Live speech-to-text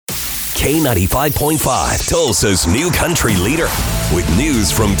K95.5, Tulsa's new country leader. With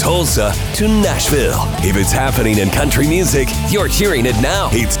news from Tulsa to Nashville. If it's happening in country music, you're hearing it now.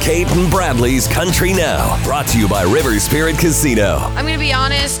 It's Cait and Bradley's Country Now. Brought to you by River Spirit Casino. I'm going to be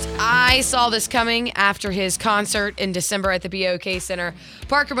honest, I saw this coming after his concert in December at the BOK Center.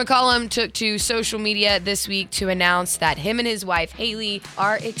 Parker McCollum took to social media this week to announce that him and his wife, Haley,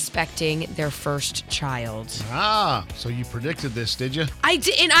 are expecting their first child. So you predicted this, did you? I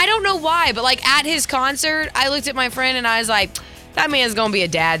did, and I don't know why, but like at his concert, I looked at my friend and I was like, that man's going to be a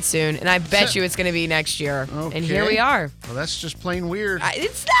dad soon, and I bet you it's going to be next year. Okay. And here we are. Well, that's just plain weird.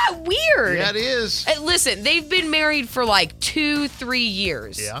 It's not weird. Yeah, it is. Listen, they've been married for like 2-3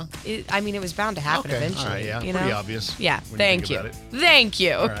 years. Yeah. It was bound to happen eventually. All right, yeah. You Pretty know? obvious. Yeah, thank you. Thank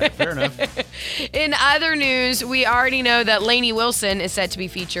you. All right, fair enough. In other news, we already know that Lainey Wilson is set to be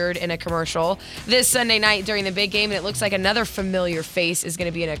featured in a commercial this Sunday night during the big game, and it looks like another familiar face is going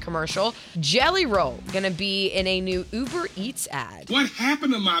to be in a commercial. Jelly Roll going to be in a new Uber Eats ad. What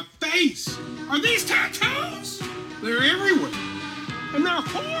happened to my face? Are these tattoos? They're everywhere. And they're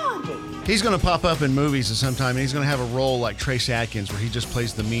horrible. He's going to pop up in movies at some time, and he's going to have a role like Trace Adkins where he just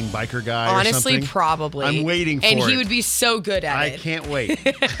plays the mean biker guy or something. Honestly, probably. I'm waiting for it. And he would be so good at it. I can't wait.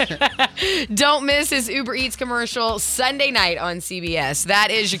 Don't miss his Uber Eats commercial Sunday night on CBS. That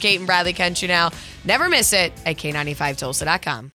is your Cait and Bradley Country Now. Never miss it at K95Tulsa.com.